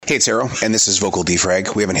Hey, it's Arrow, and this is Vocal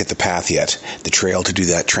Defrag. We haven't hit the path yet, the trail to do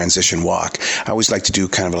that transition walk. I always like to do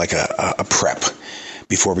kind of like a prep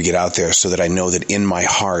before we get out there so that I know that in my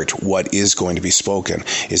heart what is going to be spoken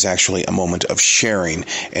is actually a moment of sharing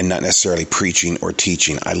and not necessarily preaching or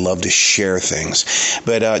teaching. I love to share things.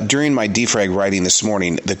 But during my defrag writing this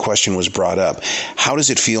morning, the question was brought up, how does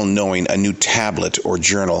it feel knowing a new tablet or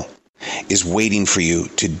journal is waiting for you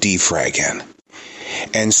to defrag in?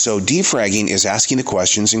 And so defragging is asking the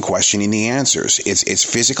questions and questioning the answers. It's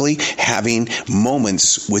physically having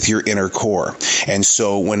moments with your inner core. And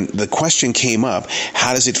so when the question came up,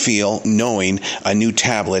 how does it feel knowing a new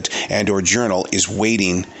tablet and or journal is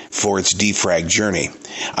waiting for its defrag journey?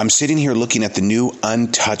 I'm sitting here looking at the new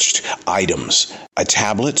untouched items, a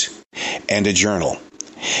tablet and a journal.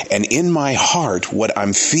 And in my heart, what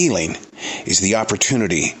I'm feeling is the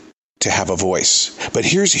opportunity to have a voice. But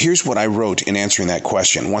here's what I wrote in answering that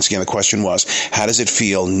question. Once again, the question was, how does it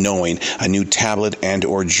feel knowing a new tablet and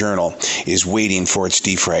or journal is waiting for its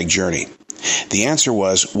defrag journey? The answer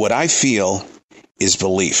was, what I feel is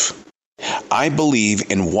belief. I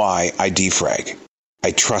believe in why I defrag. I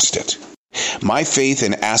trust it. My faith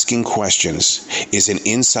in asking questions is an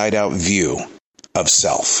inside-out view of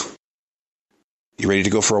self. You ready to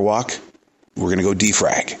go for a walk? We're going to go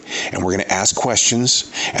defrag, and we're going to ask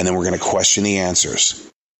questions, and then we're going to question the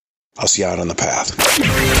answers. I'll see you out on the path.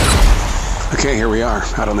 Okay, here we are,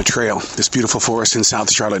 out on the trail. This beautiful forest in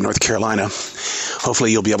South Charlotte, North Carolina.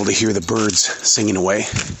 Hopefully you'll be able to hear the birds singing away.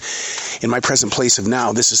 In my present place of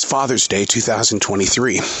now, this is Father's Day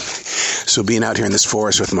 2023. So being out here in this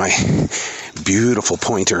forest with my beautiful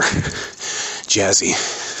pointer, Jazzy,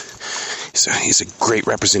 he's a great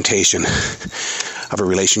representation of a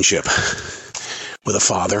relationship with a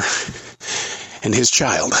father and his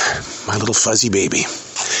child, my little fuzzy baby.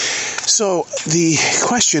 So the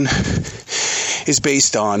question is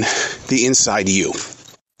based on the inside you.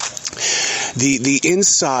 The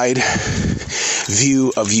inside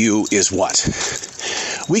view of you is what?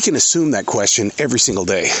 We can assume that question every single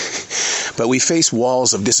day, but we face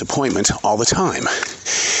walls of disappointment all the time.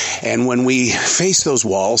 And when we face those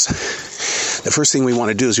walls, the first thing we want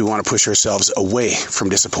to do is we want to push ourselves away from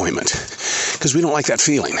disappointment because we don't like that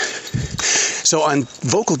feeling. So on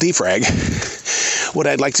Vocal Defrag, what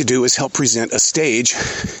I'd like to do is help present a stage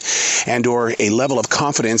and or a level of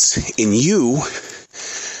confidence in you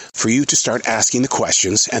for you to start asking the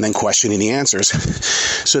questions and then questioning the answers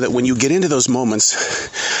so that when you get into those moments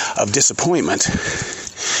of disappointment,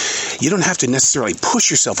 you don't have to necessarily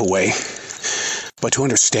push yourself away, but to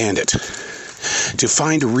understand it, to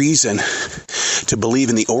find a reason to believe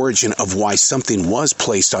in the origin of why something was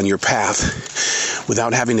placed on your path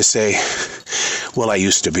without having to say, well, I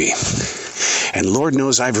used to be. And Lord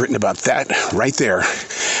knows I've written about that right there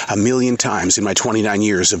 1,000,000 times in my 29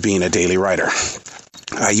 years of being a daily writer.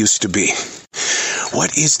 I used to be.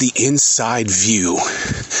 What is the inside view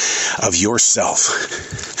of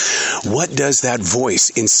yourself? What does that voice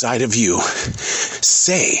inside of you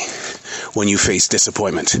say when you face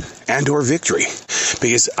disappointment and or victory?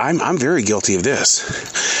 Because I'm very guilty of this.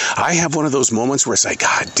 I have one of those moments where it's like,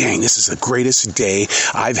 God dang, this is the greatest day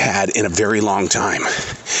I've had in a very long time.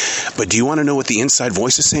 But do you want to know what the inside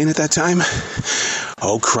voice is saying at that time?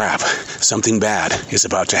 Oh crap, something bad is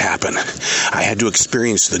about to happen. I had to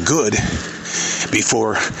experience the good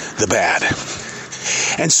before the bad.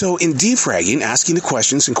 And so in defragging, asking the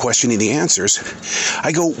questions and questioning the answers,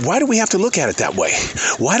 I go, why do we have to look at it that way?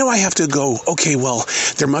 Why do I have to go, okay, well,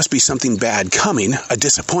 there must be something bad coming, a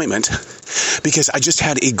disappointment, because I just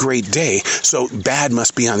had a great day, so bad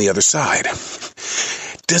must be on the other side.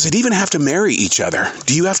 Does it even have to marry each other?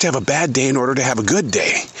 Do you have to have a bad day in order to have a good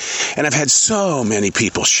day? And I've had so many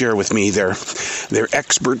people share with me their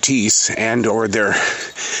expertise and or their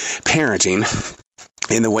parenting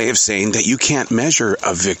in the way of saying that you can't measure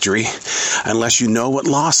a victory unless you know what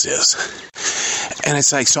loss is. And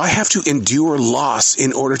it's like, so I have to endure loss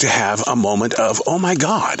in order to have a moment of, oh my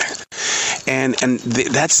God. And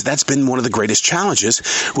that's been one of the greatest challenges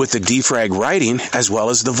with the defrag writing as well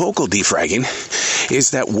as the vocal defragging,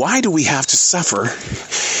 is that why do we have to suffer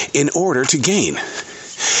in order to gain?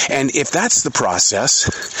 And if that's the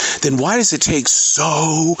process, then why does it take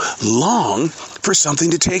so long for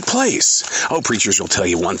something to take place? Oh, preachers will tell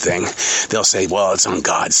you one thing. They'll say, well, it's on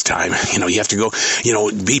God's time. You have to go,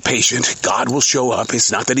 be patient. God will show up.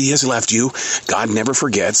 It's not that he has left you. God never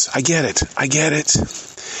forgets. I get it.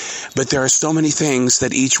 But there are so many things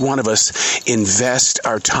that each one of us invest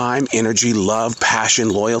our time, energy, love, passion,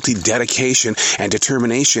 loyalty, dedication, and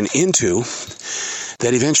determination into,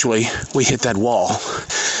 that eventually we hit that wall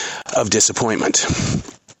of disappointment.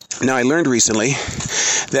 Now, I learned recently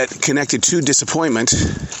that connected to disappointment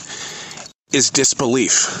is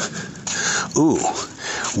disbelief. Ooh,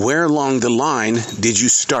 where along the line did you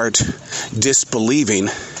start disbelieving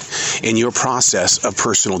in your process of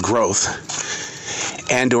personal growth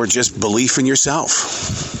and or just belief in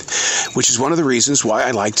yourself? Which is one of the reasons why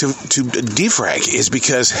I like to defrag, is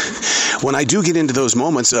because when I do get into those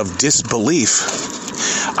moments of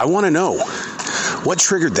disbelief, I want to know what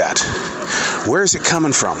triggered that. Where is it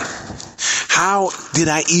coming from? How did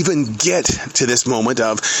I even get to this moment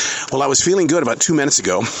of, well, I was feeling good about 2 minutes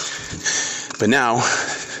ago, but now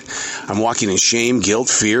I'm walking in shame, guilt,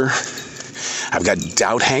 fear. I've got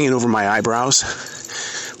doubt hanging over my eyebrows.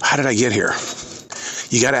 How did I get here?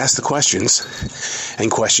 You got to ask the questions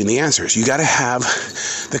and question the answers. You got to have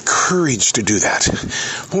the courage to do that.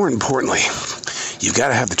 More importantly, you've got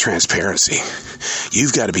to have the transparency.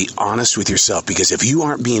 You've got to be honest with yourself, because if you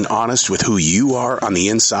aren't being honest with who you are on the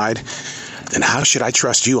inside, then how should I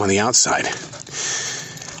trust you on the outside?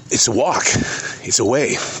 It's a walk. It's a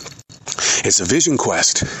way. It's a vision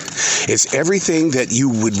quest. It's everything that you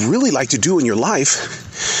would really like to do in your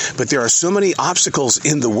life, but there are so many obstacles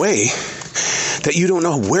in the way that you don't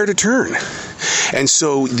know where to turn. And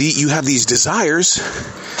so you have these desires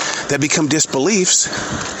that become disbeliefs,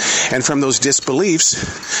 and from those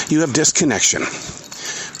disbeliefs, you have disconnection.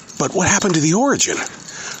 But what happened to the origin?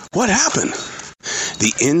 What happened?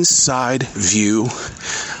 The inside view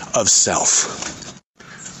of self.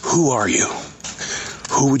 Who are you?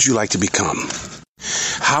 Who would you like to become?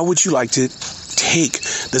 How would you like to take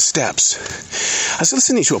the steps? I was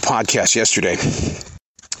listening to a podcast yesterday.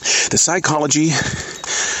 The psychology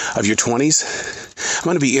of your 20s. I'm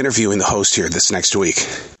going to be interviewing the host here this next week.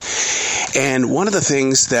 And one of the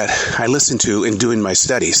things that I listen to in doing my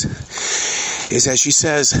studies is that she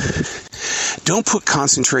says, don't put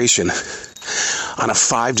concentration on a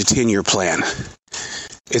 5 to 10 year plan.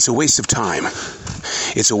 It's a waste of time.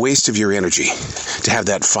 It's a waste of your energy to have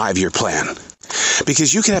that 5-year plan.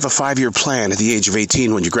 Because you can have a 5-year plan at the age of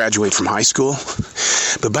 18 when you graduate from high school,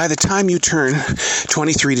 but by the time you turn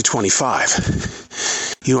 23 to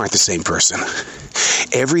 25, you aren't the same person.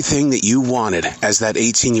 Everything that you wanted as that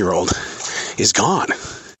 18-year-old is gone.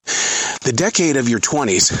 The decade of your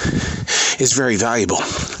 20s is very valuable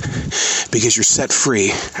because you're set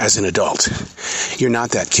free as an adult. You're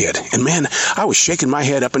not that kid. And man, I was shaking my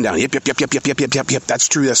head up and down. Yep. That's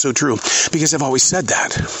true. That's so true. Because I've always said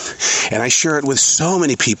that. And I share it with so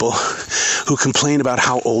many people who complain about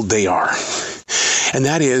how old they are. And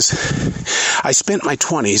that is, I spent my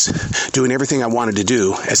 20s doing everything I wanted to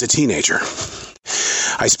do as a teenager.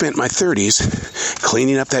 I spent my 30s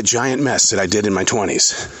cleaning up that giant mess that I did in my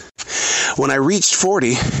 20s. When I reached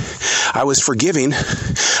 40, I was forgiving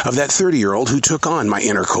of that 30-year-old who took on my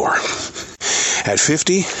inner core. At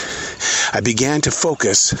 50, I began to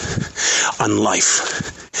focus on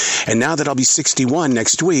life. And now that I'll be 61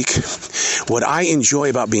 next week, what I enjoy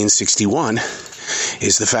about being 61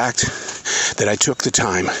 is the fact that I took the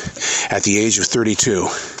time at the age of 32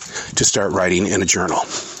 to start writing in a journal.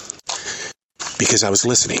 Because I was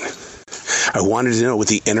listening. I wanted to know what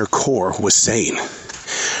the inner core was saying.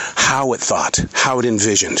 How it thought, how it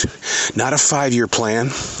envisioned. Not a 5-year plan,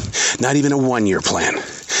 not even a 1-year plan.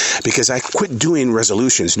 Because I quit doing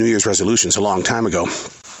resolutions, New Year's resolutions, a long time ago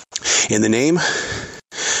in the name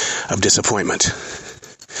of disappointment.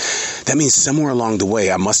 That means somewhere along the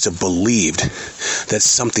way I must have believed that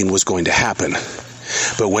something was going to happen.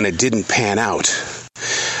 But when it didn't pan out,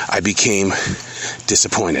 I became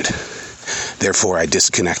disappointed. Therefore, I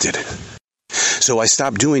disconnected. So I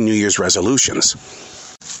stopped doing New Year's resolutions.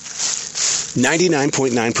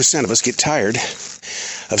 99.9% of us get tired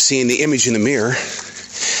of seeing the image in the mirror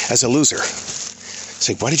as a loser. It's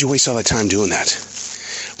like, why did you waste all that time doing that?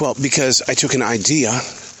 Well, because I took an idea,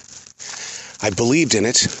 I believed in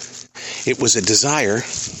it, it was a desire,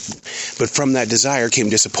 but from that desire came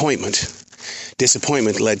disappointment.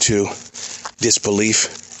 Disappointment led to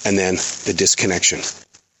disbelief and then the disconnection.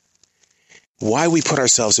 Why we put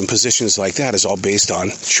ourselves in positions like that is all based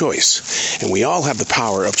on choice. And we all have the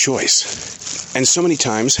power of choice. And so many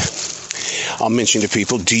times I'll mention to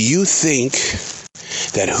people, do you think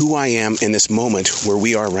that who I am in this moment where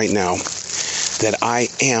we are right now, that I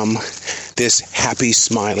am this happy,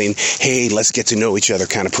 smiling, hey, let's get to know each other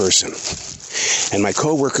kind of person? And my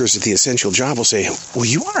coworkers at the Essential Job will say, well,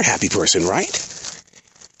 you are a happy person, right?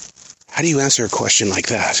 How do you answer a question like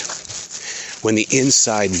that when the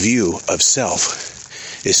inside view of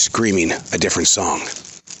self is screaming a different song?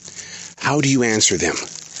 How do you answer them?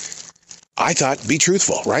 I thought, be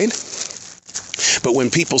truthful, right? But when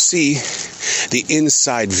people see the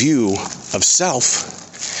inside view of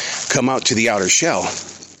self, come out to the outer shell,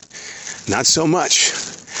 not so much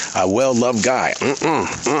a well-loved guy.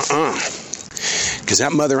 Because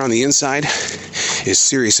that mother on the inside is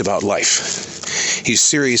serious about life. He's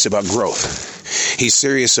serious about growth. He's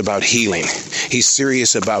serious about healing. He's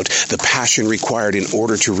serious about the passion required in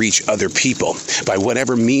order to reach other people by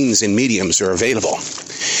whatever means and mediums are available.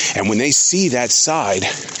 And when they see that side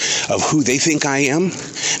of who they think I am,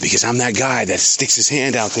 because I'm that guy that sticks his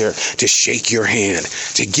hand out there to shake your hand,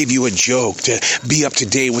 to give you a joke, to be up to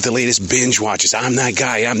date with the latest binge watches. I'm that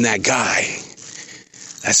guy. I'm that guy.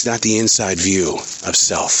 That's not the inside view of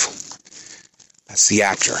self. That's the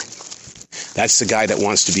actor. That's the guy that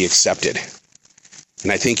wants to be accepted.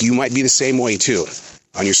 And I think you might be the same way too,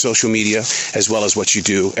 on your social media as well as what you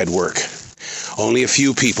do at work. Only a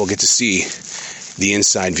few people get to see the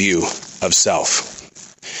inside view of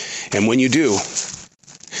self. And when you do,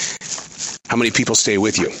 how many people stay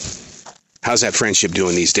with you? How's that friendship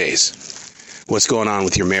doing these days? What's going on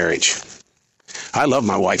with your marriage? I love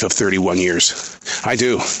my wife of 31 years. I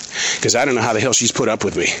do. Because I don't know how the hell she's put up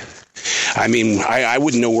with me. I mean, I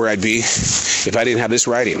wouldn't know where I'd be if I didn't have this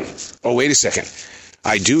writing. Oh, wait a second.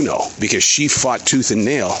 I do know, because she fought tooth and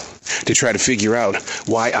nail to try to figure out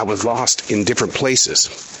why I was lost in different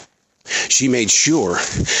places. She made sure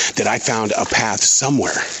that I found a path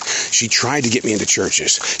somewhere. She tried to get me into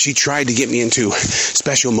churches. She tried to get me into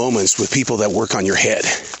special moments with people that work on your head.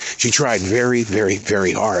 She tried very, very,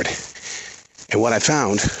 very hard. And what I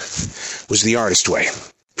found was The Artist Way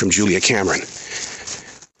from Julia Cameron.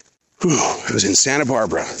 It was in Santa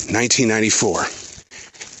Barbara, 1994.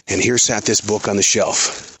 And here sat this book on the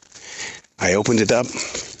shelf. I opened it up,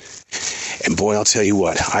 and boy, I'll tell you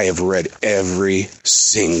what, I have read every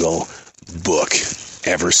single book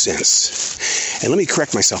ever since. And let me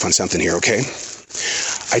correct myself on something here, okay?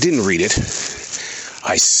 I didn't read it.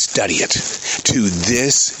 I study it. To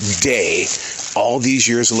this day, all these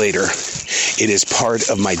years later, it is part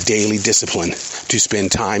of my daily discipline to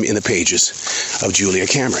spend time in the pages of Julia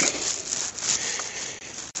Cameron.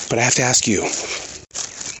 But I have to ask you,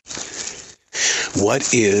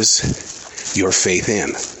 what is your faith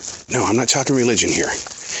in? No, I'm not talking religion here.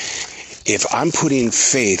 If I'm putting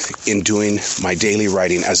faith in doing my daily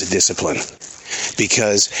writing as a discipline,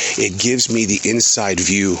 because it gives me the inside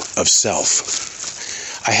view of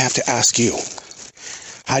self, I have to ask you,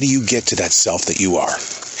 how do you get to that self that you are?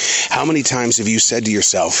 How many times have you said to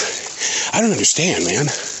yourself, I don't understand, man.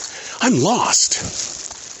 I'm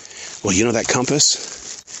lost. Well, you know that compass?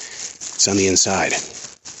 It's on the inside.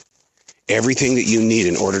 Everything that you need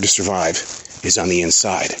in order to survive is on the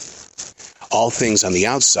inside. All things on the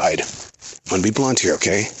outside, I'm going to be blunt here,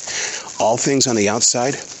 okay? All things on the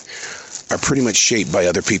outside are pretty much shaped by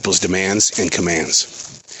other people's demands and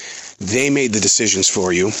commands. They made the decisions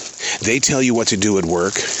for you. They tell you what to do at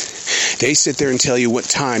work. They sit there and tell you what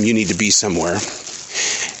time you need to be somewhere.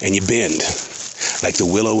 And you bend like the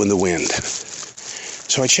willow in the wind.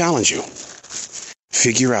 So I challenge you.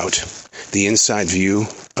 Figure out the inside view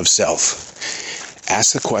of self.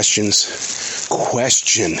 Ask the questions.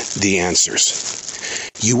 Question the answers.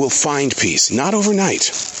 You will find peace. Not overnight.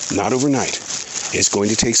 Not overnight. It's going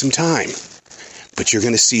to take some time. But you're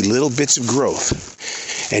going to see little bits of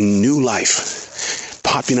growth and new life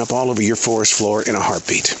popping up all over your forest floor in a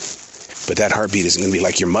heartbeat. But that heartbeat isn't going to be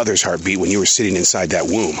like your mother's heartbeat when you were sitting inside that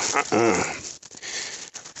womb.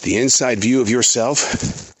 The inside view of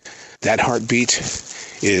yourself, that heartbeat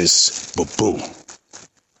is ba-boom.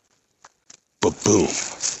 Ba-boom.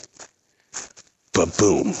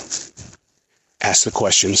 Ba-boom. Ask the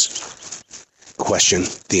questions. Question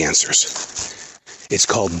the answers. It's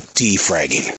called defragging.